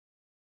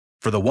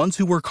For the ones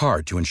who work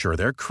hard to ensure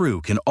their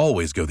crew can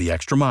always go the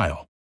extra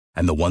mile,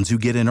 and the ones who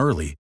get in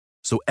early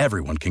so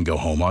everyone can go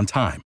home on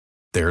time,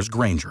 there's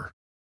Grainger,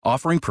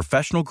 offering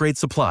professional-grade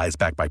supplies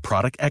backed by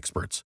product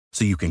experts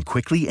so you can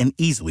quickly and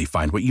easily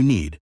find what you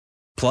need.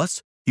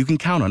 Plus, you can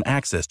count on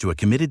access to a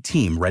committed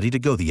team ready to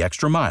go the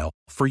extra mile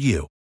for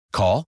you.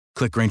 Call,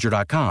 click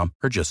Grainger.com,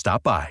 or just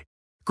stop by.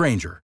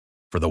 Grainger,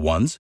 for the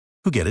ones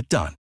who get it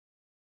done.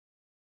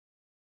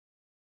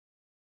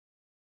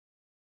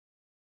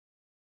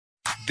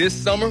 This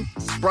summer,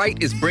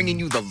 Sprite is bringing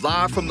you the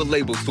Live from the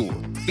Label Tour,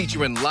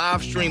 featuring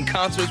live stream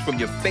concerts from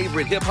your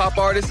favorite hip-hop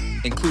artists,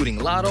 including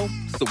Lotto,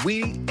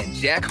 Saweetie, and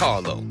Jack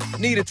Harlow.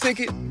 Need a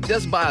ticket?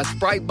 Just buy a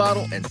Sprite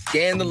bottle and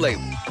scan the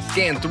label.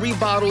 Scan 3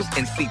 bottles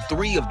and see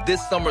 3 of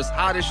this summer's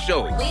hottest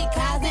shows. We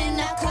causing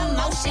a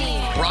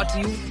commotion. Brought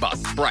to you by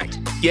Sprite.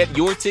 Get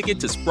your ticket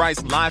to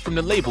Sprite's Live from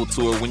the Label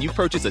Tour when you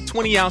purchase a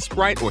 20-ounce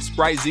Sprite or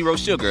Sprite Zero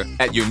Sugar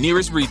at your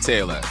nearest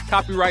retailer.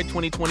 Copyright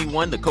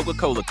 2021, The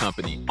Coca-Cola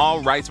Company.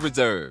 All rights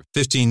reserved.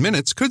 15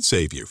 minutes could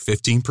save you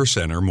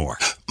 15% or more.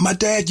 My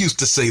dad used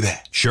to say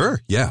that. Sure,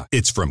 yeah.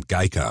 It's from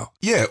Geico.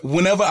 Yeah,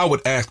 whenever I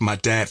would ask my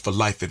dad for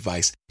life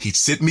advice, he'd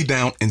sit me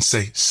down and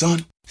say,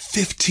 son,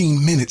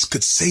 15 minutes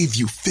could save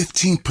you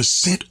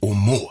 15% or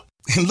more.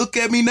 And look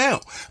at me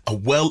now, a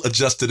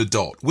well-adjusted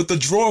adult with a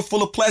drawer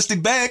full of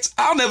plastic bags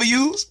I'll never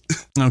use.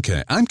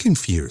 Okay, I'm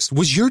confused.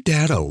 Was your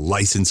dad a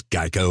licensed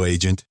Geico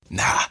agent?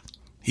 Nah,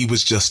 he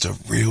was just a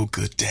real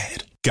good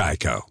dad.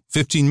 Geico.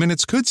 15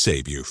 minutes could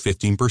save you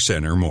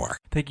 15% or more.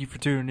 Thank you for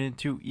tuning in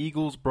to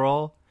Eagles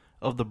Brawl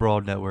of the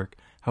Broad Network.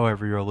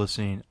 However you're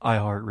listening,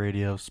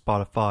 iHeartRadio,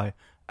 Spotify,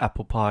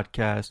 Apple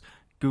Podcasts,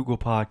 Google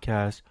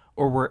Podcasts,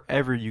 or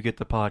wherever you get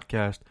the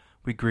podcast.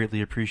 We greatly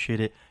appreciate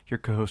it. Your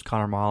co-host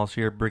Connor Miles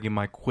here, bringing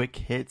my quick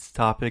hits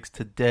topics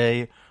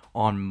today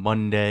on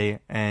Monday.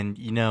 And,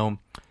 you know,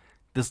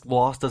 this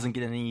loss doesn't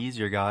get any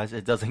easier, guys.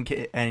 It doesn't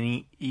get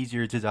any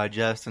easier to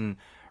digest. And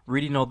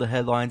reading all the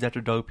headlines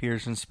after Doug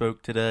Peterson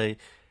spoke today,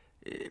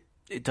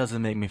 it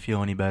doesn't make me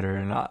feel any better.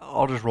 And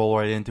I'll just roll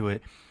right into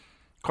it.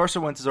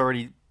 Carson Wentz is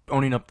already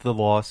owning up to the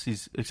loss.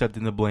 He's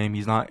accepting the blame.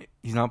 He's not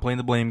playing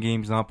the blame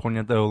game. He's not pointing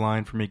at the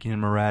O-line for making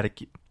him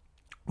erratic,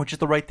 which is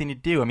the right thing to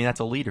do. I mean, that's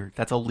a leader.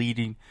 That's a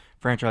leading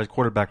franchise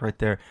quarterback right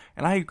there.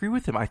 And I agree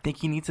with him. I think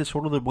he needs to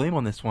shoulder the blame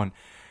on this one.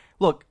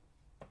 Look,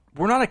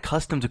 we're not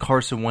accustomed to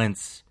Carson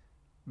Wentz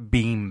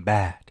being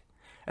bad.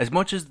 As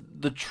much as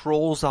the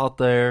trolls out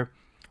there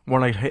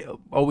want to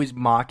always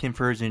mock him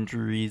for his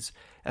injuries,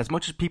 as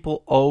much as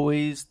people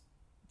always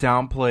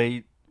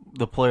downplay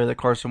the player that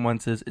Carson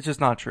Wentz is, it's just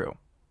not true.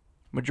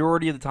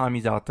 Majority of the time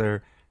he's out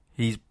there,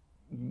 he's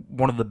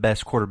one of the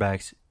best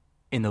quarterbacks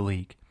in the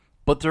league.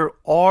 But there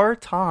are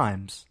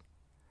times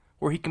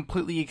where he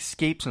completely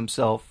escapes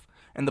himself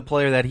and the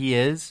player that he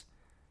is,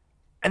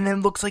 and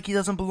then looks like he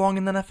doesn't belong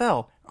in the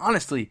NFL.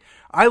 Honestly,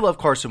 I love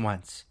Carson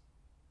Wentz.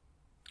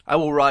 I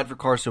will ride for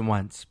Carson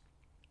Wentz.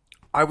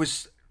 I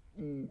was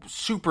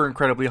super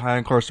incredibly high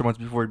on Carson Wentz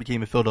before he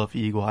became a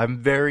Philadelphia Eagle. I'm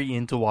very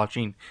into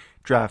watching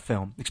draft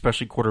film,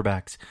 especially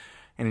quarterbacks.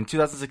 And in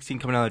 2016,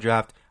 coming out of the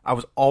draft, I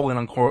was all in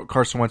on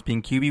Carson Wentz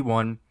being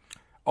QB1.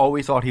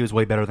 Always thought he was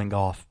way better than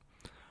Goff.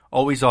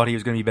 Always thought he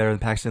was going to be better than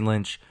Paxton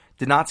Lynch.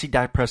 Did not see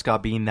Dak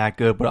Prescott being that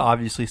good, but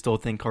obviously still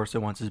think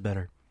Carson Wentz is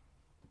better.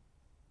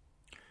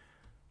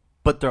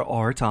 But there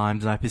are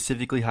times, and I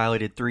specifically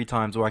highlighted 3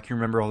 times where I can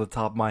remember off the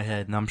top of my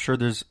head, and I'm sure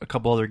there's a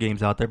couple other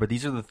games out there, but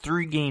these are the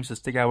 3 games that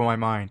stick out in my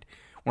mind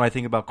when I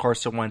think about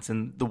Carson Wentz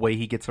and the way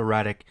he gets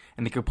erratic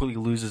and he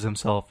completely loses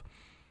himself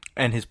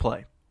and his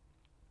play.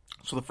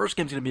 So the first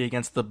game's going to be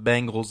against the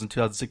Bengals in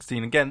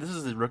 2016. Again, this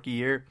is his rookie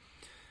year,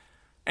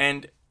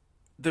 and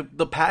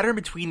the pattern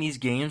between these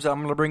games that I'm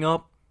going to bring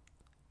up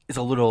is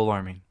a little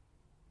alarming.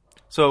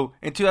 So,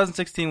 in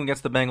 2016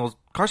 against the Bengals,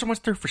 Carson Wentz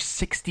threw for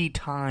 60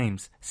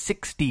 times.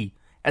 60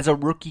 as a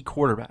rookie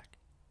quarterback.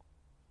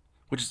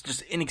 Which is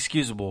just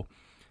inexcusable.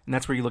 And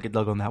that's where you look at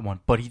Doug on that one.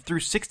 But he threw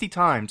 60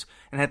 times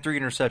and had 3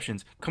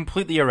 interceptions.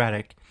 Completely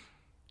erratic.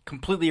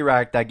 Completely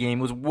erratic that game.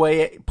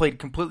 Played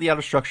completely out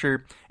of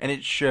structure. And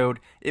it showed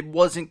it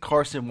wasn't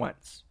Carson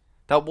Wentz.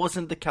 That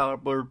wasn't the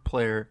caliber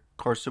player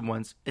Carson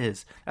Wentz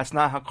is. That's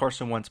not how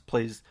Carson Wentz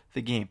plays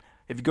the game.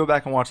 If you go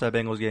back and watch that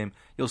Bengals game,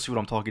 you'll see what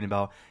I'm talking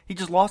about. He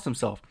just lost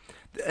himself.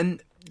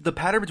 And the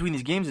pattern between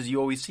these games is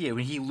you always see it.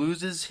 When he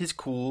loses his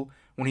cool,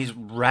 when he's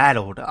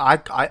rattled. I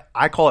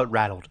call it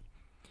rattled.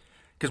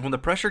 Because when the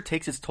pressure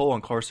takes its toll on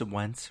Carson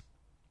Wentz,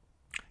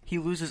 he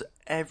loses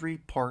every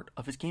part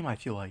of his game, I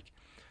feel like.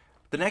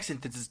 The next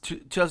instance is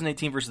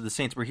 2018 versus the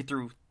Saints, where he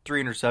threw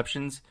 3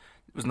 interceptions.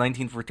 It was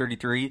 19 for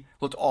 33.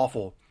 Looked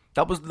awful.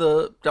 That was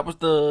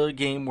the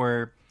game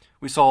where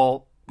we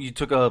saw you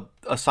took a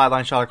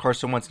sideline shot at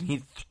Carson Wentz and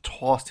he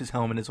tossed his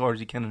helmet as hard as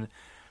he can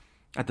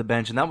at the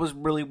bench. And that was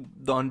really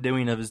the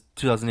undoing of his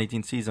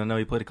 2018 season. I know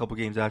he played a couple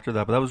games after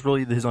that, but that was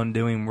really his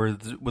undoing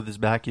with his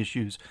back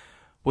issues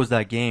was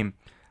that game.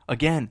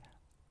 Again,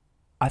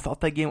 I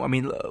thought that game, I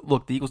mean,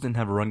 look, the Eagles didn't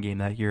have a run game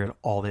that year at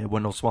all. They had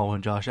Wendell Smallwood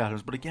and Josh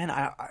Adams. But again,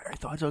 I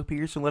thought Doug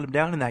Peterson let him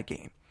down in that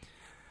game.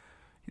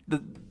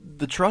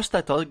 The trust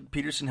that Doug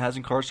Peterson has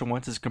in Carson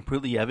Wentz is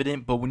completely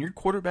evident, but when your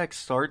quarterback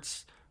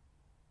starts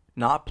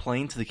not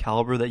playing to the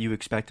caliber that you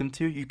expect him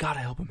to, you got to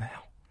help him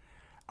out.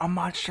 I'm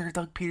not sure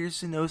Doug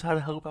Peterson knows how to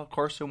help out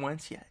Carson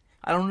Wentz yet.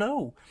 I don't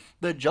know.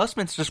 The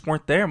adjustments just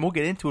weren't there, and we'll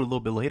get into it a little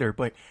bit later,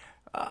 but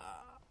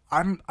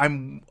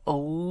I'm a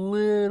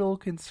little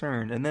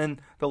concerned. And then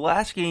the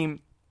last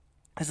game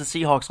is the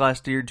Seahawks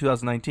last year,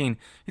 2019.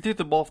 He threw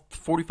the ball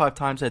 45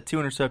 times, had 2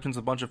 interceptions,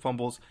 a bunch of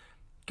fumbles,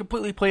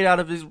 completely played out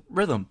of his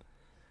rhythm.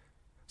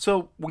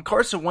 So when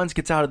Carson Wentz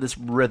gets out of this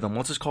rhythm,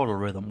 let's just call it a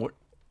rhythm.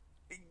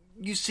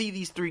 You see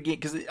these 3 games,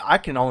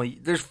 because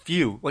there's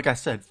few, like I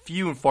said,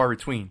 few and far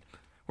between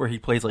where he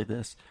plays like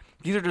this.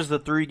 These are just the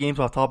 3 games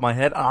off the top of my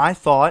head. I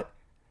thought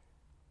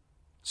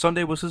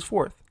Sunday was his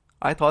 4th.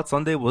 I thought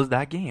Sunday was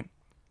that game.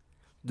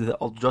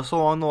 Just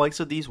along the likes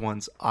of these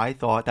ones, I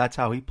thought that's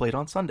how he played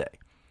on Sunday.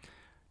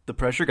 The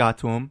pressure got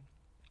to him.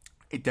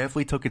 It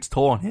definitely took its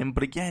toll on him,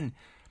 but again,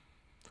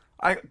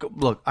 I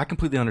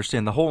completely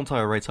understand. The whole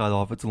entire right side of the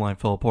offensive line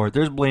fell apart.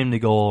 There's blame to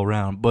go all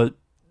around, but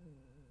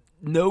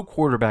no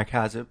quarterback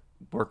has it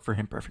work for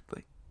him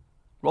perfectly.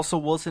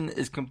 Russell Wilson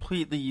is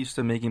completely used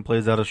to making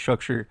plays out of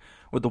structure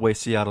with the way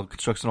Seattle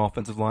constructs an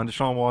offensive line.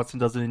 Deshaun Watson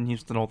does it in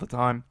Houston all the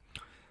time.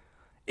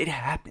 It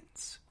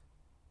happens.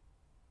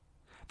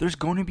 There's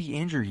going to be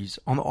injuries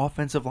on the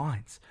offensive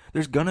lines.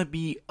 There's going to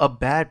be a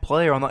bad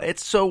player on the...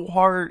 It's so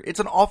hard. It's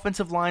an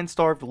offensive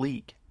line-starved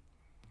league.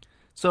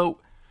 So,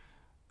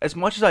 as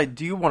much as I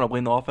do want to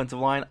blame the offensive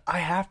line, I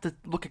have to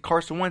look at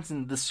Carson Wentz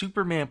and the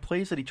Superman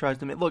plays that he tries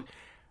to make. Look,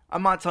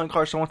 I'm not telling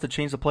Carson Wentz to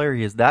change the player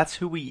he is. That's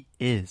who he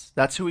is.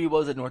 That's who he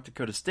was at North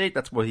Dakota State.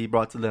 That's what he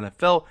brought to the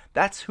NFL.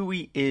 That's who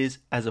he is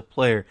as a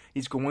player.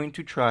 He's going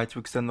to try to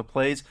extend the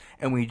plays,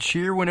 and we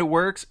cheer when it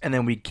works, and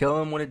then we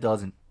kill him when it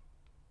doesn't.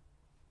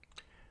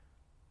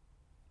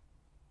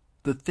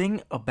 The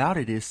thing about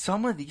it is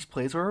some of these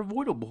plays are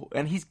avoidable,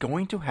 and he's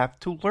going to have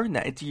to learn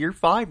that. It's year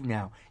 5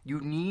 now. You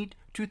need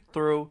to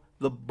throw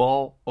the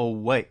ball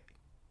away.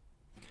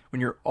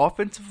 When your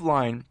offensive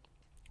line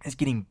is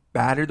getting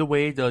battered the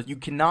way it does, you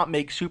cannot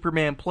make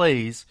Superman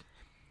plays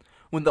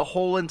when the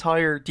whole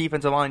entire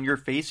defensive line you're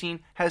facing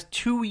has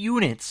 2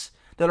 units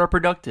that are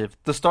productive,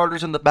 the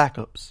starters and the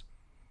backups.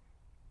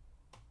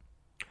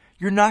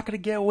 You're not going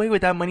to get away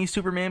with that many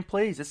Superman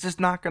plays. It's just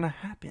not going to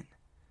happen.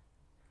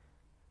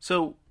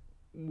 So,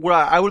 what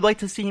I would like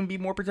to see him be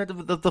more protective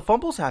of the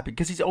fumbles happen,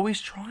 because he's always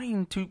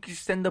trying to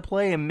extend the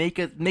play and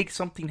make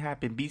something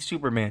happen, be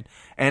Superman.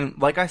 And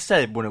like I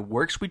said, when it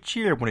works, we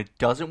cheer. When it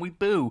doesn't, we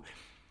boo.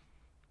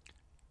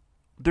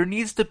 There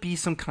needs to be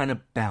some kind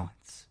of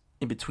balance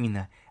in between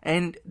that.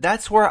 And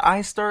that's where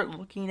I start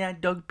looking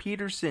at Doug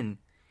Peterson.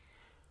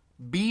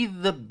 Be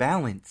the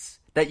balance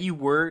that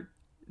you are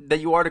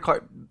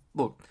to...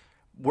 Look,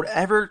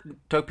 whatever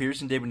Doug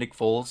Peterson did with Nick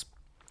Foles,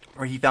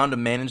 where he found to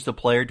manage the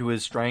player to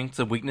his strengths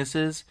and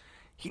weaknesses,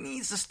 he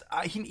needs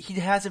to. He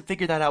hasn't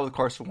figured that out with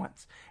Carson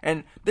Wentz.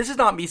 And this is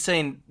not me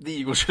saying the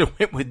Eagles should have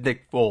went with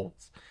Nick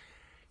Foles.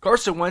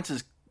 Carson Wentz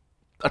is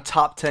a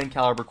top 10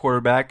 caliber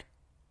quarterback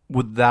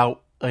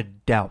without a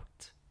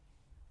doubt.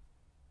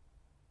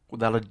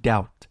 Without a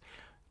doubt.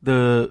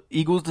 The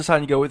Eagles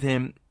deciding to go with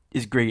him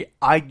is great.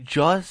 I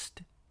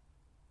just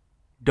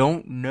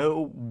don't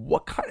know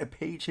what kind of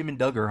page him and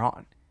Doug are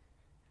on.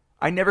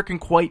 I never can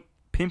quite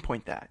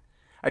pinpoint that.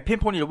 I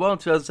pinpointed it well in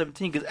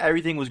 2017 because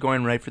everything was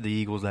going right for the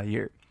Eagles that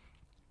year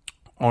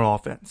on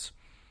offense.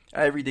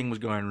 Everything was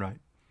going right.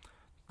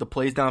 The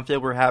plays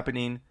downfield were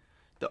happening.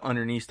 The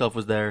underneath stuff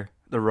was there.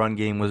 The run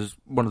game was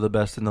one of the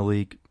best in the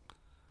league.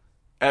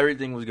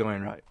 Everything was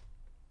going right.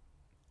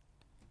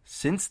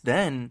 Since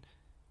then,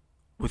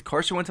 with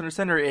Carson Wentz under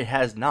center, it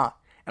has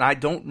not. And I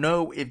don't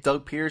know if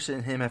Doug Peterson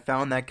and him have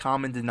found that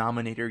common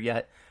denominator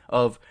yet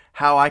of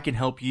how I can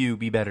help you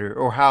be better,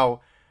 or how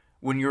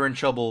when you're in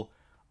trouble,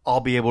 I'll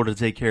be able to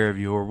take care of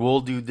you, or we'll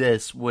do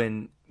this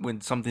when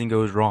something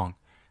goes wrong.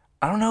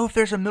 I don't know if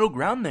there's a middle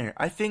ground there.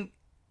 I think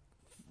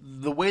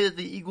the way that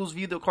the Eagles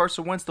view the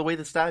Carson Wentz, the way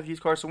the staff views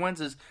Carson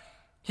Wentz is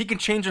he can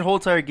change the whole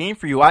entire game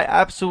for you. I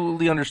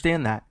absolutely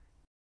understand that.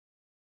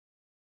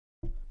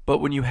 But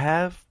when you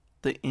have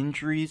the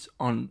injuries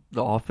on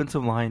the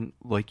offensive line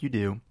like you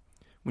do,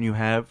 when you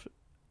have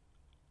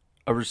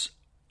a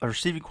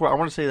receiving core, I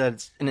want to say that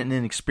it's an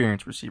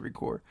inexperienced receiving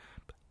core.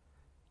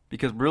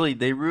 Because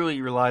they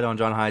really relied on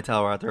John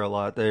Hightower out there a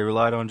lot. They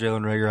relied on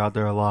Jalen Reagor out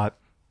there a lot.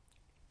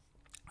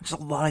 Just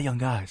a lot of young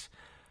guys.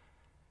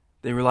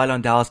 They relied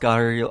on Dallas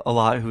Goedert a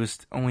lot, who is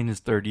only in his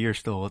 3rd year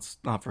still. Let's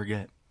not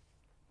forget.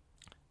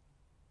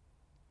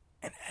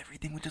 And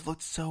everything just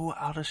looked so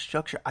out of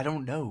structure. I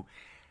don't know.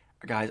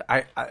 Guys,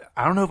 I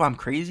don't know if I'm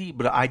crazy,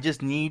 but I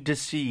just need to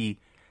see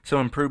some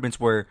improvements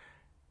where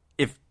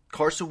if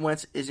Carson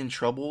Wentz is in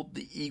trouble,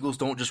 the Eagles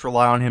don't just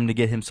rely on him to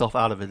get himself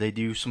out of it. They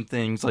do some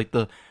things like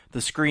the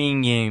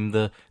screen game,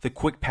 the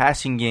quick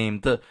passing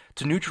game, to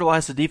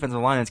neutralize the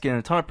defensive line that's getting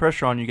a ton of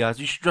pressure on you guys.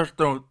 You should just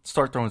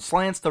start throwing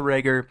slants to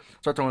Reagor,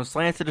 start throwing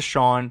slants to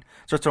Deshaun,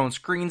 start throwing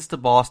screens to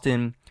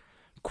Boston,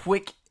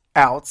 quick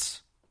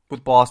outs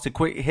with Boston,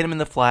 quick hit him in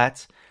the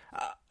flats.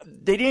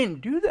 They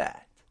didn't do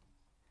that.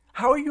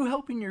 How are you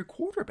helping your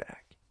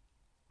quarterback,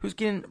 who's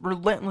getting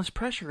relentless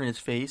pressure in his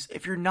face,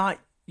 if you're not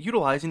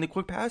utilizing the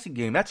quick passing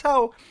game? That's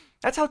how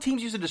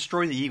teams used to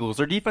destroy the Eagles.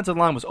 Their defensive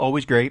line was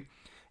always great.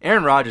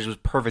 Aaron Rodgers was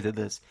perfect at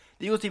this.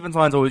 The Eagles' defensive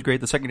line is always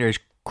great. The secondary's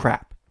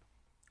crap,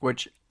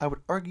 which I would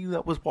argue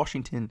that was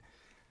Washington.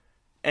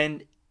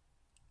 And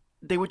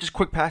they would just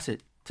quick pass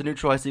it to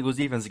neutralize the Eagles'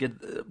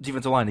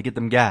 defensive line to get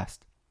them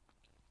gassed.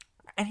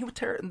 And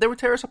they would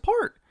tear us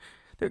apart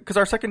because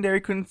our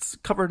secondary couldn't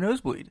cover a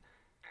nosebleed.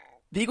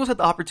 The Eagles had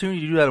the opportunity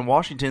to do that in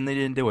Washington. They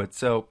didn't do it.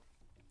 So,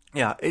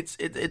 yeah,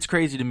 it's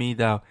crazy to me,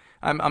 though.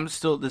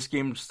 This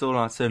game's still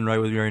not sitting right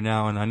with me right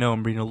now, and I know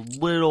I'm being a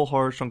little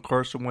harsh on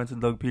Carson Wentz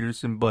and Doug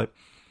Peterson, but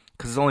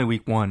because it's only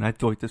week 1, I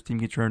feel like this team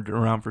gets turned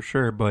around for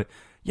sure. But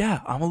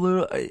yeah,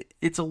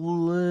 it's a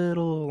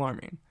little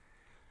alarming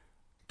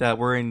that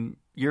we're in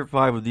year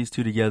 5 with these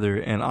two together,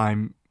 and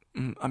I'm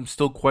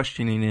still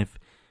questioning if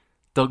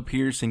Doug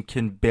Peterson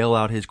can bail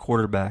out his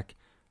quarterback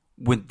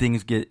when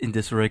things get in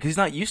disarray, because he's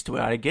not used to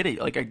it. I get it.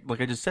 Like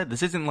I just said,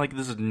 this isn't like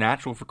this is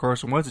natural for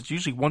Carson Wentz. It's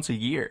usually once a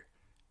year,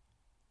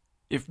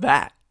 if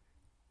that.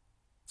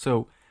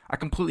 So I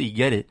completely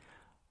get it,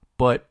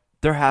 but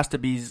they have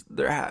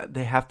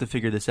to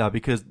figure this out,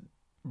 because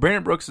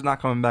Brandon Brooks is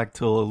not coming back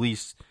till at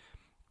least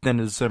the end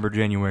of December,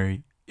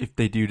 January, if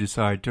they do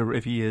decide to,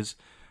 if he is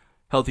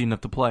healthy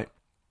enough to play.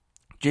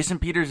 Jason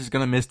Peters is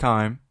going to miss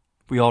time.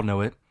 We all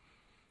know it.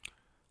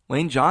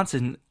 Lane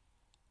Johnson,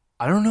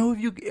 I don't know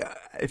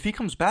if he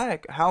comes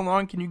back, how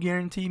long can you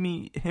guarantee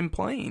me him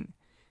playing?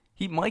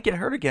 He might get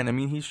hurt again. I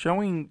mean, he's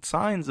showing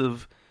signs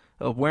of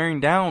wearing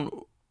down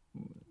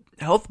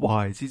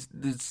health-wise.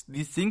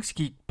 These things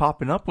keep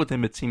popping up with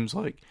him, it seems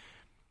like.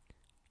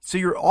 So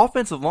your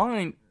offensive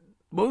line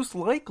most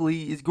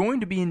likely is going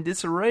to be in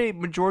disarray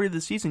majority of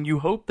the season. You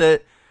hope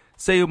that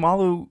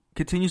Seumalo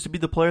continues to be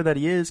the player that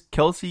he is.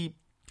 Kelsey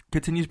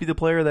continues to be the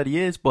player that he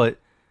is, but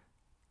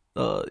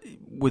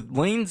with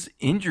Lane's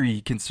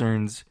injury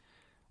concerns,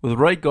 with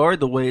right guard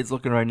the way it's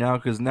looking right now,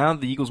 because now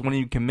the Eagles won't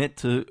even commit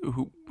to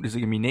who is it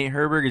going to be. Nate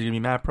Herberg? Is it going to be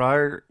Matt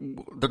Pryor?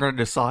 They're going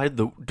to decide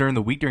during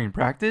the week during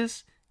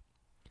practice.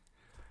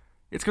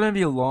 It's going to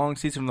be a long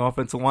season on the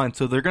offensive line,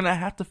 so they're going to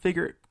have to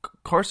figure.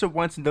 Carson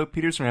Wentz and Doug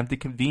Peterson have to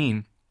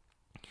convene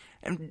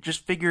and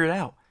just figure it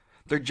out.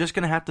 They're just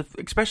going to have to,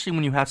 especially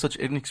when you have such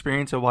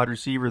inexperience at wide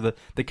receiver,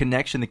 the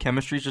connection, the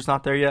chemistry is just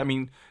not there yet. I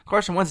mean,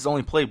 Carson Wentz has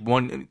only played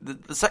one.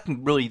 The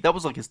second, really, that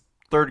was like his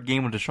third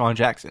game with Deshaun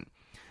Jackson.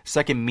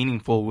 Second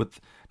meaningful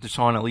with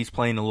Deshaun at least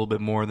playing a little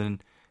bit more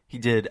than he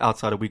did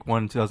outside of week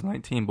 1 in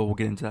 2019, but we'll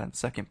get into that in a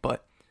second.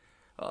 But,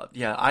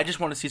 yeah, I just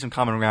want to see some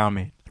common ground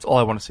made. That's all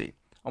I want to see.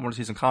 I want to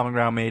see some common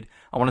ground made.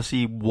 I want to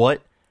see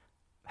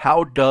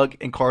how Doug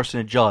and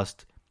Carson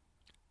adjust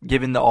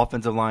given the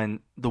offensive line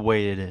the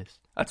way it is.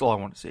 That's all I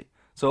want to see.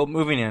 So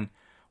moving in,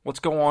 let's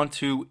go on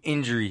to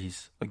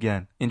injuries.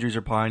 Again, injuries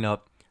are piling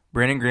up.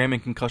 Brandon Graham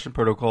in concussion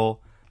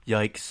protocol.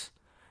 Yikes.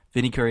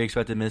 Vinny Curry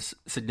expected to miss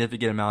a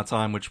significant amount of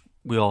time, which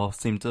we all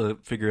seem to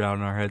figure out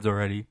in our heads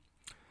already.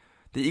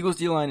 The Eagles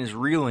D-line is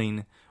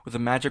reeling with a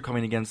matchup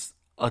coming against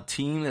a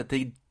team that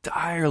they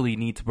direly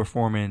need to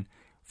perform in,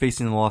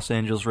 facing the Los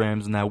Angeles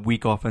Rams in that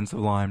weak offensive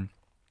line.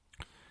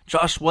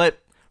 Josh Sweat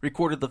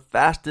recorded the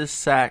fastest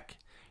sack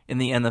in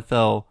the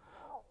NFL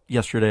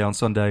yesterday on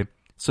Sunday.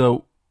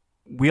 So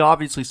we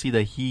obviously see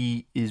that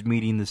he is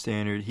meeting the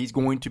standard. He's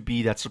going to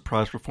be that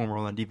surprise performer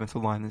on that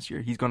defensive line this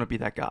year. He's going to be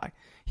that guy.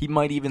 He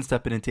might even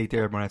step in and take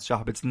Derek Barnett's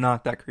job. It's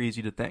not that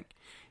crazy to think.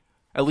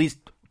 At least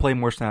play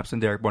more snaps than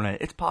Derek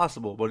Barnett. It's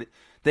possible, but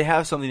they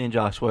have something in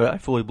Josh Sweat. I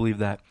fully believe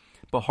that.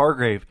 But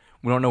Hargrave,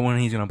 we don't know when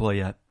he's going to play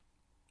yet.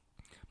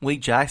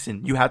 Malik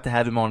Jackson, you have to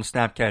have him on a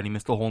snap count. He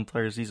missed the whole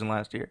entire season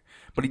last year.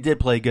 But he did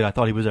play good. I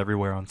thought he was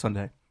everywhere on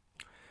Sunday.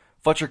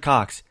 Fletcher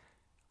Cox.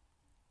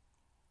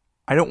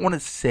 I don't want to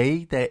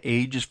say that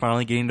age is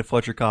finally getting to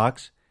Fletcher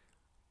Cox,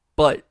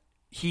 but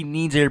he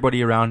needs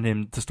everybody around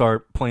him to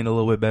start playing a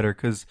little bit better,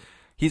 because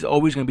he's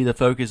always going to be the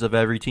focus of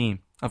every team,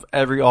 of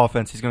every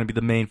offense. He's going to be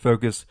the main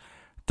focus.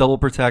 Double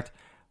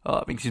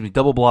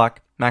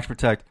block, max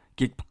protect,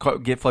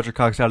 get Fletcher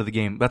Cox out of the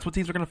game. That's what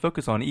teams are going to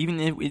focus on.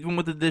 Even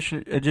with the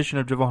addition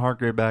of Javon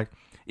Hargrave back,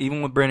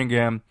 even with Brandon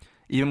Graham,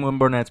 even when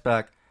Barnett's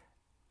back,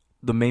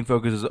 the main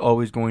focus is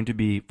always going to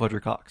be Fletcher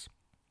Cox.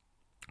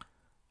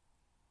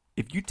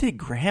 If you take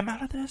Graham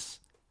out of this,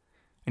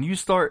 and you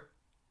start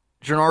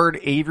Jernard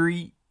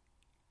Avery,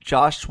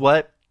 Josh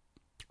Sweat,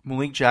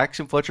 Malik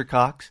Jackson, Fletcher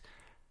Cox,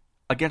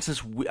 against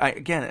this,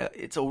 again,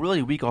 it's a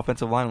really weak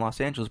offensive line in Los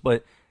Angeles,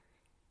 but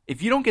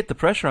if you don't get the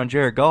pressure on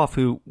Jared Goff,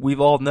 who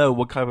we've all know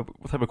what type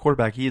of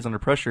quarterback he is under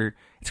pressure,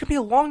 it's going to be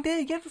a long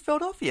day again for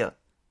Philadelphia.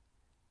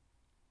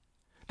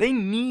 They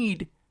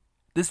need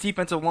this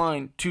defensive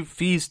line to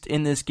feast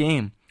in this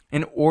game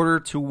in order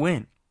to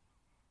win.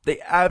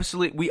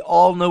 We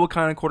all know what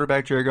kind of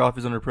quarterback Jared Goff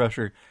is under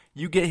pressure.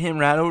 You get him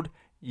rattled,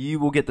 you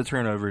will get the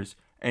turnovers,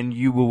 and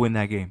you will win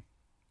that game.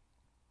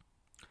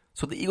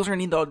 So the Eagles are going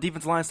to need the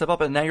defensive line to step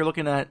up, and now you're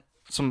looking at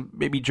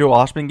maybe Joe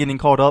Osman getting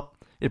called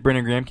up if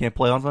Brandon Graham can't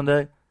play on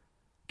Sunday.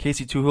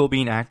 Casey Tuhill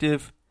being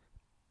active.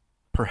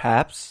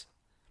 Perhaps.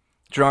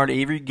 Gerard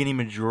Avery getting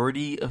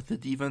majority of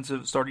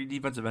the starting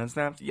defensive end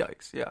snaps?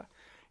 Yikes, yeah.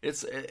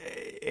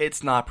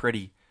 It's not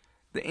pretty.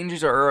 The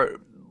injuries are...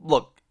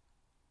 Look,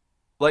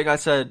 like I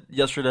said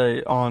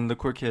yesterday on the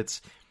Quick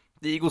Hits,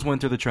 the Eagles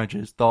went through the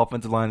trenches, the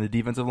offensive line, the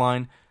defensive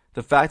line.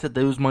 The fact that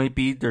those might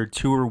be their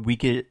two or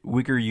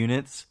weaker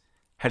units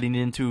heading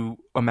into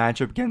a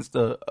matchup against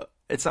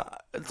it's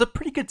a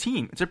pretty good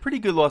team. It's a pretty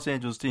good Los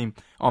Angeles team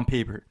on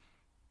paper.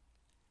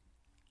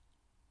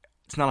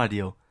 It's not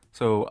ideal.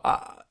 So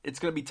it's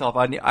going to be tough.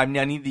 I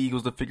need the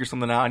Eagles to figure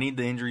something out. I need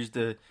the injuries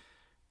to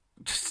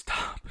just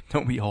stop.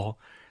 Don't we all?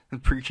 I'm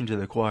preaching to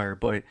the choir,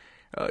 but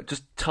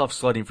just tough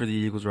sledding for the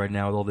Eagles right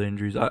now with all the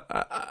injuries.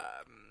 I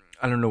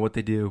don't know what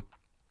they do.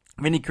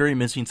 Vinny Curry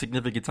missing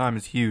significant time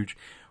is huge.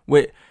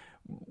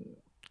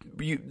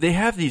 They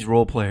have these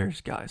role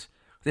players, guys.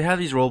 They have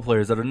these role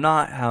players that are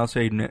not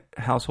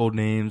household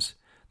names.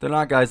 They're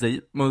not guys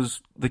that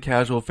the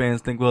casual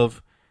fans think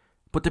of,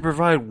 but they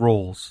provide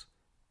roles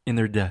in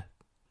their depth.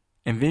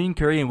 And Vinny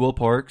Curry and Will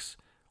Parks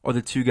are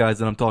the two guys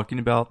that I'm talking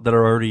about that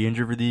are already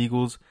injured for the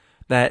Eagles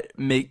that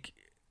make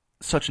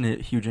such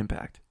a huge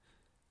impact.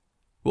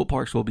 Will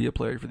Parks will be a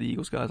player for the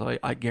Eagles, guys.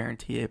 I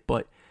guarantee it.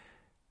 But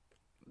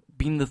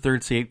being the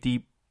third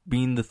safety,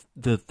 being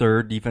the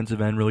third defensive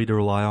end really to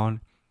rely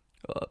on,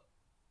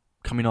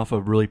 coming off a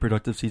really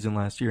productive season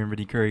last year in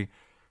Vinny Curry,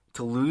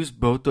 to lose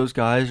both those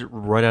guys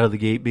right out of the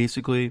gate,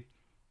 basically,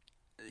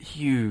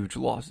 huge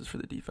losses for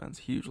the defense.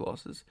 Huge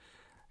losses.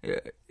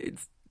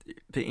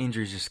 The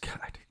injuries just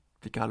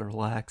they gotta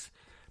relax.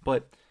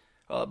 But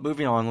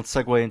moving on, let's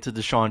segue into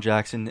Deshaun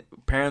Jackson.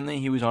 Apparently,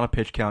 he was on a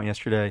pitch count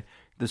yesterday.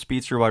 The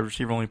speedster wide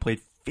receiver only played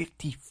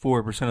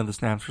 54% of the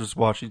snaps versus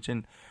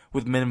Washington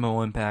with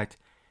minimal impact.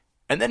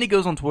 And then he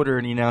goes on Twitter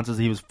and he announces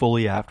he was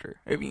fully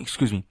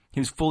he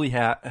was fully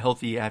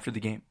healthy after the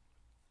game.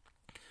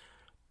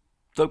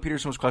 Doug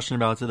Peterson was questioned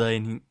about it today,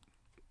 and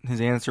his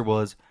answer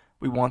was,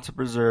 "We want to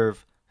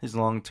preserve his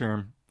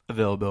long-term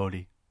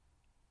availability."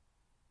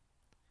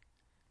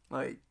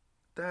 Like,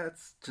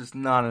 that's just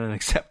not an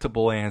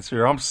acceptable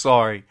answer. I'm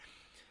sorry.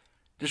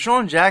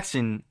 Deshaun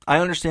Jackson, I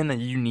understand that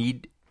you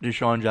need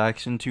Deshaun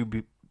Jackson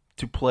to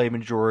play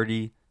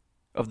majority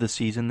of the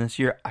season this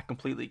year. I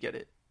completely get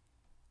it.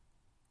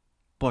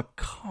 But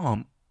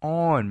come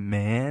on,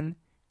 man.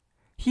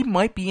 He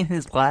might be in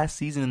his last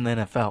season in the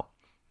NFL.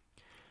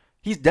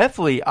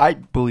 I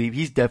believe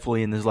he's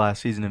definitely in his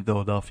last season in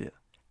Philadelphia.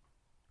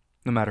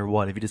 No matter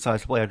what. If he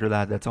decides to play after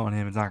that, that's on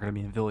him. It's not going to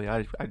be in Philly.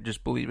 I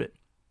just believe it.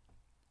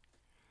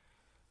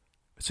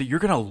 So you're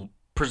going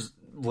to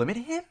limit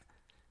him?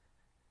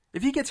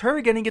 If he gets hurt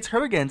again, he gets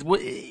hurt again.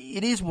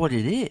 It is what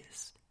it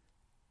is.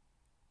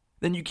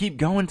 Then you keep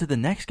going to the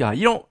next guy.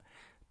 You don't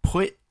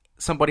put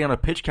somebody on a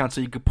pitch count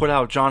so you could put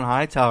out John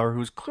Hightower,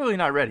 who's clearly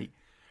not ready.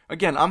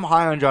 Again, I'm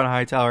high on John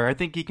Hightower. I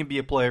think he can be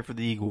a player for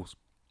the Eagles.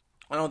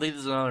 I don't think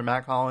this is another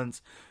Matt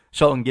Collins,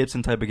 Shelton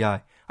Gibson type of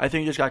guy. I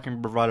think this guy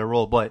can provide a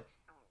role, but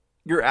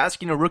you're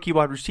asking a rookie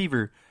wide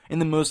receiver in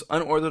the most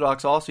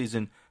unorthodox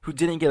offseason who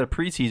didn't get a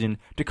preseason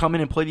to come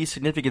in and play these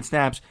significant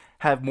snaps,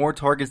 have more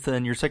targets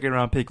than your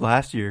second-round pick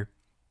last year.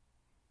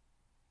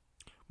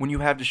 When you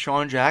have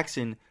Deshaun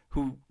Jackson,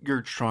 who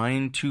you're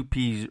trying to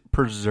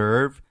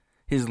preserve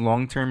his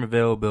long-term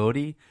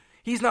availability,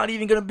 he's not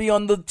even going to be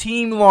on the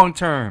team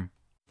long-term.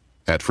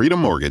 At Freedom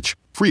Mortgage,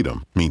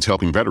 freedom means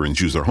helping veterans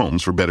use their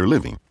homes for better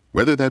living.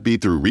 Whether that be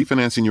through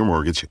refinancing your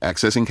mortgage,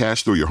 accessing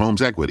cash through your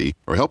home's equity,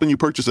 or helping you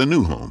purchase a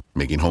new home,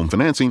 making home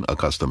financing a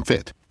custom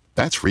fit.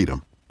 That's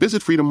freedom.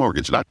 Visit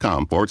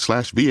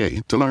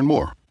freedommortgage.com/VA to learn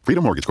more.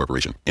 Freedom Mortgage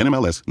Corporation,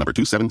 NMLS number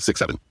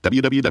 2767,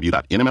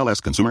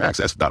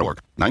 www.nmlsconsumeraccess.org,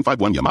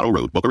 951 Yamato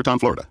Road, Boca Raton,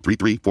 Florida,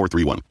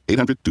 33431,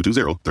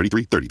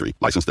 800-220-3333.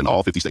 Licensed in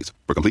all 50 states.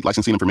 For complete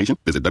licensing information,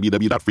 visit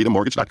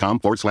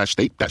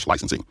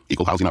www.freedommortgage.com/state-licensing.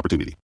 Equal housing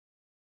opportunity.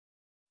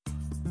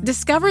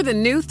 Discover the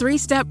new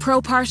 3-Step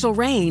Pro Partial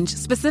Range,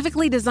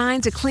 specifically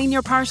designed to clean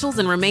your partials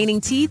and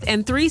remaining teeth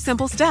in 3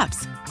 simple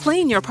steps.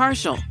 Clean your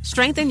partial,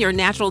 strengthen your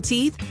natural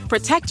teeth,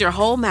 protect your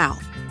whole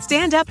mouth.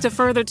 Stand up to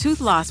further tooth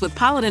loss with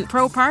Polident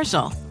Pro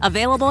Partial.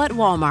 Available at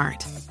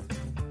Walmart.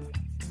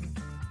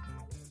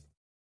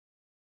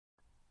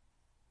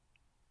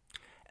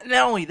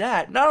 Not only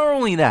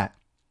that,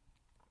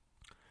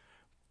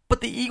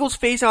 but the Eagles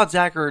face out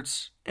Zach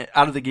Ertz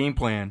out of the game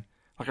plan.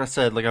 Like I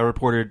said, like I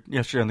reported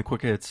yesterday on the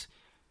Quick Hits,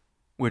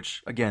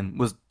 which, again,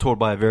 was told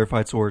by a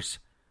verified source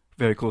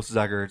very close to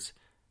Zach Ertz,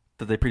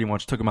 that they pretty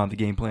much took him out of the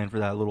game plan for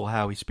that little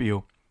Howie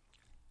spiel.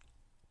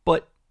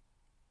 But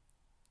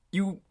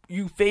you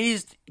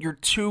phased your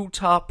 2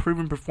 top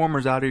proven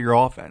performers out of your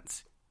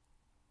offense.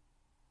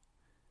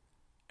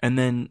 And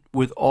then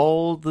with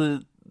all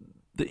the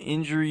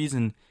injuries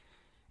and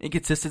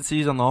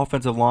inconsistencies on the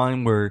offensive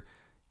line where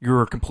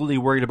you're completely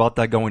worried about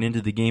that going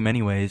into the game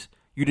anyways,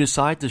 you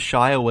decide to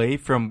shy away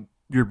from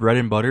your bread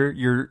and butter,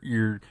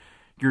 your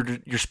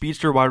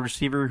speedster wide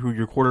receiver who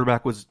your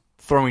quarterback was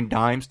throwing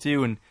dimes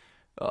to and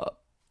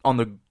on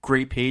the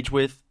great page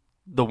with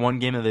the one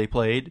game that they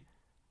played,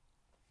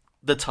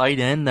 the tight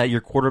end that your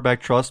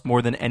quarterback trusts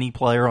more than any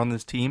player on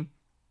this team,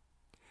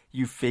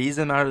 you phase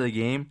them out of the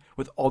game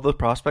with all the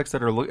prospects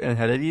that are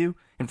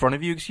in front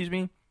of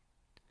you,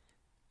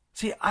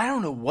 See, I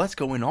don't know what's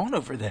going on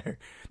over there.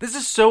 This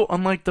is so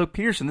unlike Doug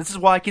Peterson. This is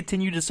why I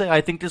continue to say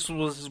I think this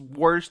was his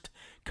worst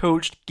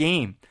coached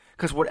game.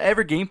 Because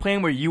whatever game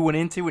plan where you went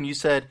into and you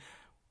said,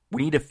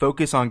 we need to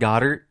focus on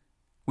Goddard,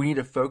 we need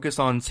to focus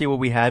on see what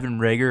we have in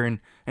Reagor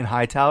and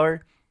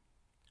Hightower,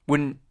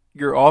 when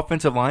your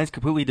offensive line is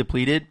completely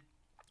depleted,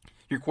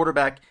 your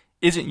quarterback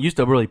isn't used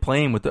to really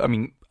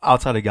playing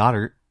outside of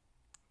Goddard.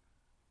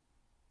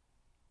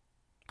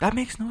 That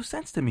makes no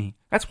sense to me.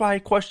 That's why I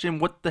question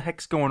what the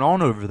heck's going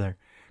on over there.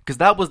 Because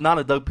that was not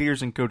a Doug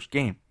Peterson coached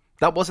game.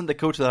 That wasn't the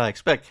coach that I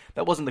expect.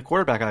 That wasn't the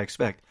quarterback I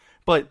expect.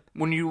 But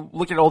when you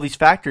look at all these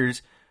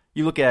factors,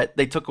 you look at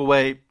they took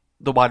away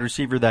the wide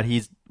receiver that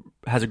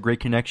has a great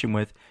connection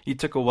with. You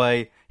took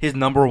away his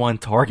number one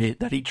target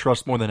that he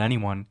trusts more than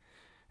anyone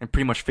and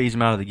pretty much phased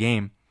him out of the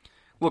game.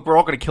 Look, we're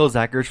all going to kill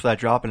Zach Ertz for that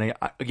drop. And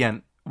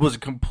again, it was a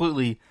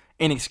completely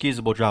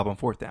inexcusable drop on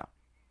 4th down.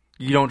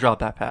 You don't drop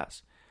that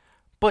pass.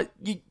 But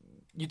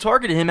you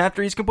targeted him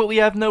after he's completely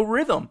have no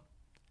rhythm.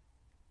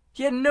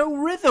 He had no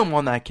rhythm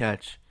on that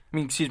catch.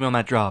 On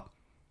that drop.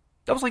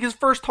 That was like his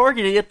first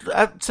target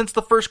since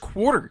the first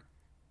quarter.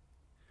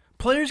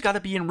 Players got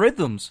to be in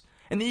rhythms.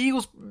 And the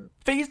Eagles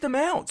phased him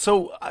out.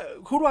 So, I'm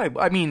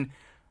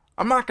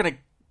not going to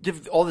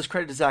give all this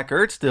credit to Zach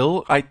Ertz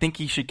still. I think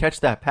he should catch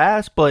that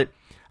pass, but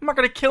I'm not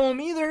going to kill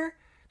him either.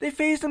 They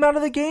phased him out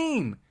of the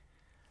game.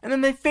 And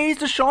then they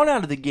phased Deshaun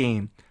out of the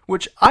game,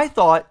 which I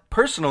thought,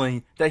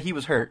 personally, that he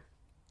was hurt.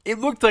 It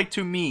looked like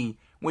to me,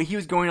 when he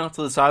was going out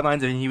to the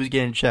sidelines and he was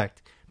getting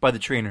checked by the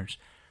trainers,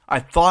 I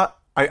thought,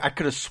 I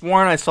could have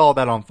sworn I saw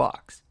that on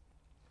Fox.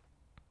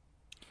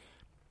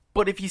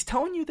 But if he's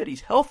telling you that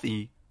he's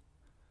healthy,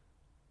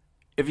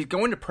 if he's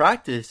going to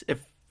practice,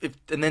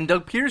 and then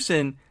Doug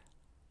Peterson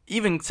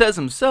even says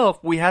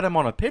himself, we had him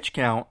on a pitch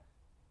count,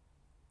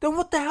 then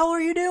what the hell are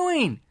you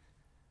doing?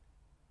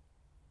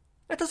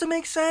 That doesn't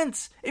make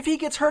sense. If he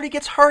gets hurt, he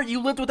gets hurt.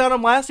 You lived without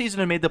him last season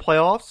and made the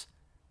playoffs.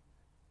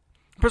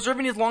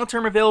 Preserving his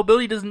long-term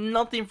availability does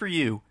nothing for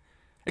you.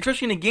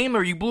 Especially in a game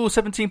where you blew a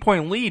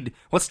 17-point lead.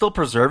 Let's still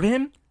preserve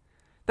him?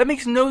 That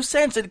makes no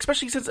sense,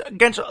 especially since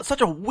against such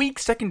a weak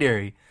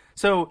secondary.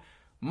 So,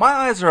 my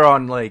eyes are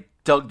on,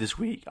 Doug this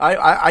week.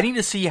 I need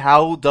to see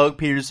how Doug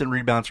Peterson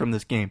rebounds from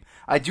this game.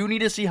 I do need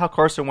to see how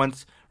Carson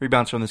Wentz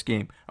rebounds from this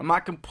game. I'm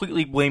not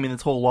completely blaming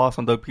this whole loss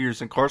on Doug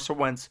Peterson. Carson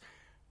Wentz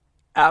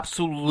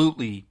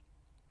absolutely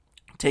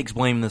takes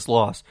blame in this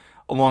loss,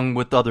 along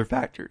with other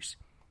factors.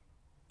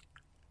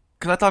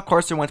 Because I thought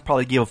Carson Wentz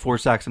probably gave up 4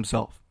 sacks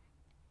himself.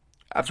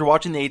 After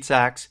watching the 8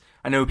 sacks,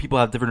 I know people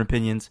have different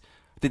opinions.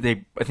 I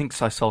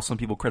think I saw some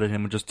people credit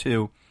him with just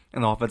 2,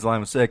 and the offensive line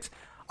was 6.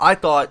 I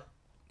thought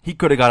he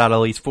could have got out at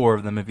least 4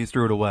 of them if he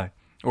threw it away,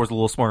 or was a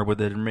little smarter with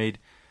it and made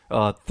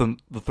the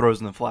throws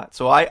in the flat.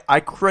 So I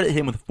credit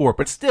him with 4,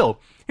 but still,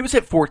 he was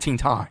hit 14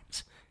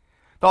 times.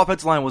 The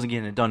offensive line wasn't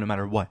getting it done no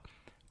matter what.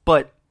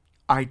 But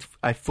I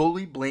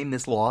fully blame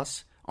this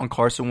loss on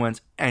Carson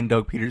Wentz and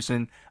Doug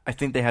Peterson. I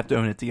think they have to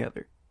own it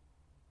together.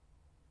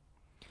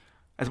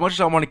 As much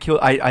as I want to kill,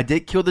 I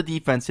did kill the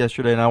defense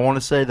yesterday, and I want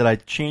to say that I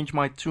changed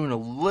my tune a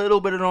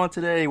little bit on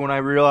today when I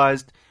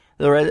realized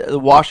that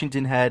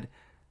Washington had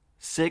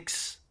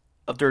 6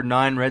 of their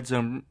 9 red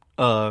zone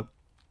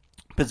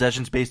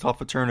possessions based off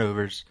of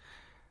turnovers.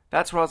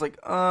 That's where I was like,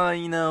 I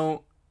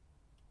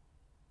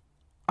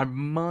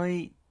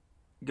might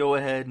go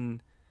ahead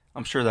and,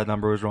 I'm sure that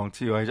number was wrong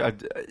too. I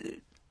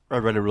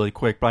read it really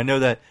quick, but I know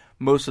that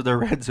most of their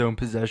red zone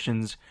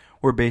possessions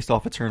were based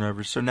off of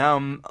turnovers. So now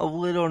I'm a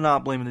little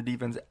not blaming the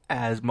defense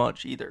as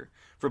much either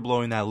for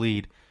blowing that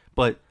lead.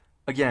 But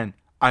again,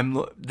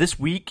 this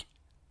week,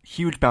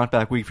 huge bounce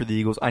back week for the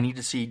Eagles. I need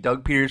to see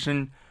Doug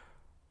Peterson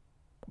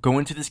go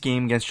into this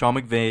game against Sean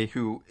McVay,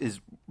 who is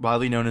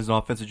widely known as an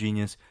offensive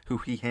genius, who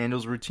he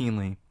handles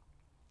routinely.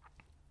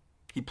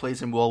 He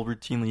plays him well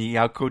routinely. He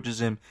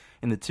outcoaches him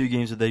in the 2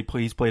 games that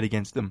he's played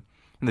against him.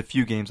 In the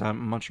few games,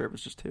 I'm not sure if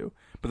it's just 2,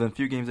 but then the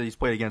few games that he's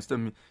played against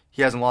him,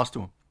 he hasn't lost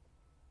to him.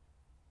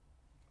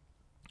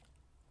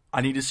 I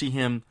need to see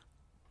him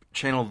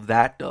channel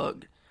that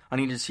Doug. I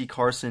need to see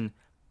Carson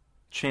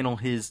channel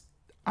his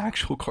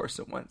actual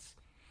Carson Wentz,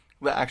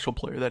 the actual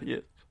player that he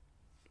is.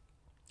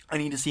 I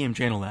need to see him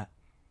channel that.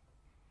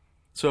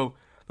 So,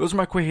 those are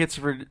my quick hits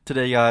for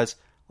today, guys.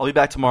 I'll be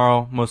back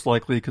tomorrow, most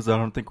likely, because I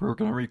don't think we're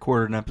going to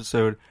record an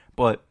episode.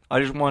 But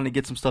I just wanted to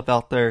get some stuff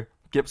out there,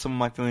 get some of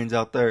my feelings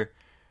out there,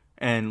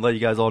 and let you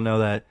guys all know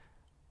that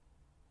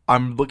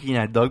I'm looking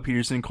at Doug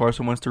Peterson,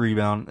 Carson Wentz to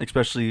rebound,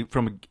 especially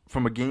from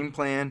a game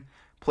plan,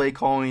 play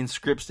calling,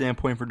 script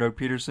standpoint for Doug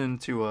Peterson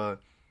to a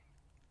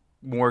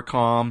more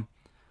calm,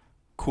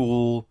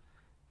 cool,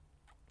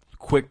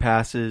 quick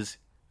passes,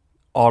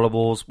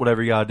 audibles,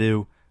 whatever you got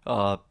to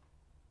do,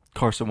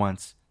 Carson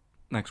Wentz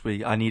next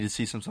week. I need to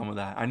see some of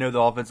that. I know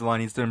the offensive line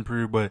needs to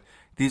improve, but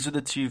these are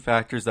the 2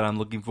 factors that I'm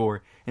looking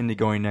for into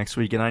going next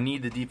week, and I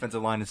need the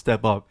defensive line to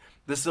step up.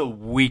 This is a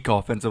weak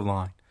offensive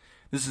line.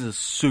 This is a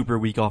super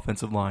weak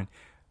offensive line.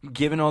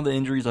 Given all the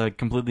injuries, I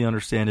completely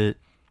understand it.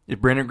 If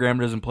Brandon Graham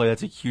doesn't play,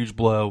 that's a huge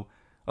blow,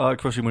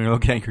 especially when you're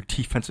looking at your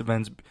defensive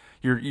ends.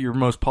 Your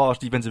most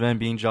polished defensive end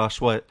being Josh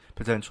Sweat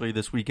potentially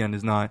this weekend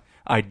is not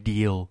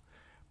ideal.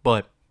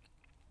 But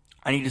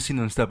I need to see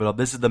them step it up.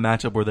 This is the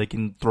matchup where they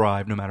can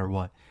thrive no matter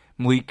what.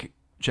 Malik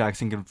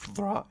Jackson can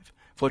thrive.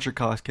 Fletcher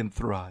Cox can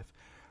thrive.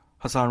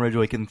 Hassan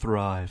Ridgeway can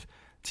thrive.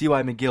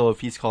 T.Y. McGill,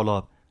 if he's called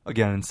up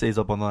again and stays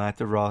up on the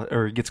active roster,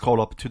 or gets called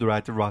up to the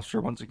active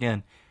roster once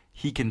again,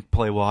 he can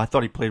play well. I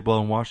thought he played well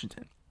in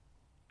Washington.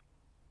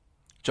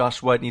 Josh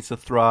Sweat needs to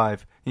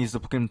thrive. He needs to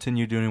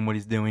continue doing what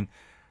he's doing.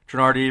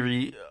 Trenard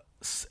Avery,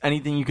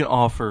 anything you can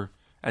offer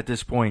at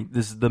this point,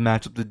 this is the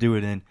matchup to do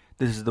it in.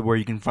 This is where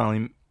you can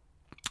finally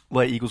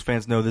let Eagles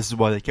fans know this is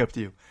why they kept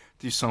you.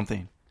 Do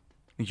something.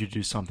 You should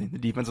do something. The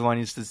defensive line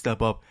needs to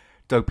step up.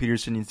 Doug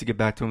Peterson needs to get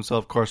back to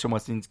himself. Carson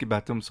Wentz needs to get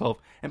back to himself.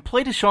 And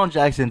play Deshaun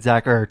Jackson and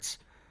Zach Ertz.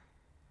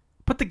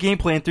 Put the game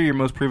plan through your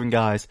most proven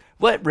guys.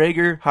 Let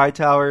Rager,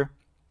 Hightower,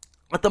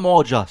 let them all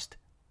adjust.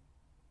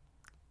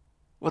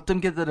 Let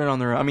them get that in on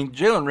their own. I mean,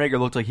 Jalen Rager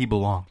looked like he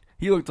belonged.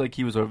 He looked like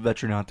he was a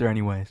veteran out there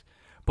anyways.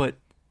 But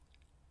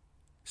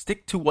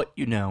stick to what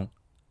you know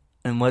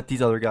and let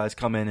these other guys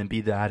come in and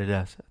be the added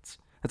assets.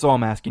 That's all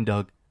I'm asking,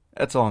 Doug.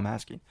 That's all I'm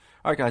asking.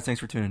 All right, guys, thanks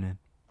for tuning in.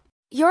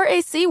 Your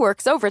AC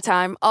works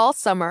overtime all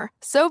summer,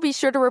 so be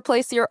sure to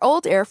replace your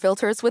old air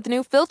filters with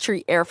new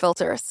Filtry air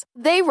filters.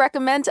 They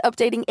recommend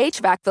updating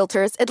HVAC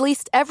filters at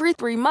least every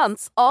 3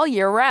 months all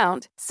year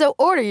round. So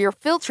order your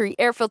Filtry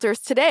air filters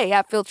today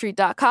at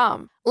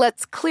Filtry.com.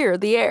 Let's clear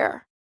the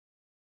air.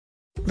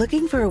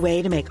 Looking for a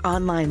way to make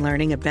online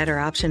learning a better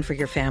option for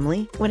your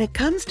family? When it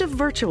comes to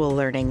virtual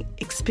learning,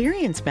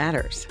 experience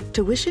matters.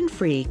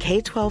 Tuition-free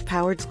K-12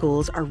 powered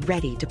schools are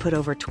ready to put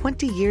over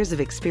 20 years of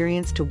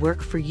experience to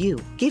work for you,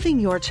 giving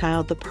your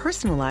child the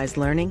personalized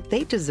learning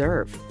they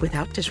deserve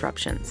without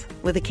disruptions.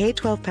 With a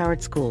K-12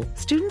 powered school,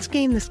 students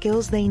gain the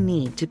skills they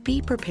need to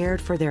be prepared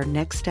for their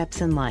next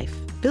steps in life,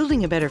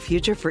 building a better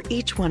future for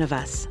each one of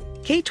us.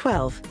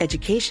 K-12,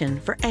 education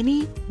for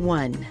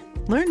anyone.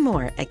 Learn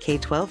more at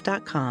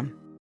K12.com.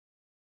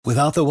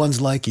 Without the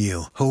ones like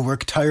you, who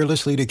work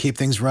tirelessly to keep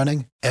things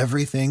running,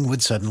 everything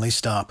would suddenly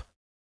stop.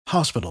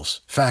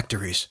 Hospitals,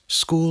 factories,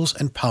 schools,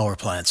 and power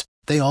plants,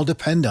 they all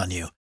depend on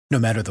you. No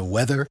matter the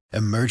weather,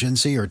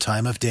 emergency, or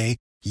time of day,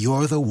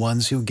 you're the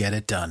ones who get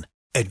it done.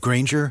 At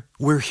Grainger,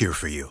 we're here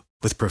for you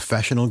with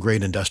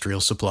professional-grade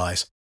industrial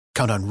supplies.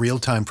 Count on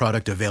real-time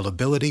product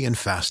availability and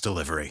fast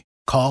delivery.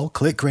 Call,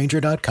 click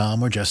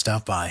Grainger.com, or just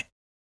stop by.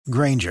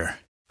 Grainger,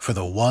 for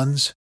the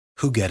ones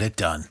who get it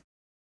done.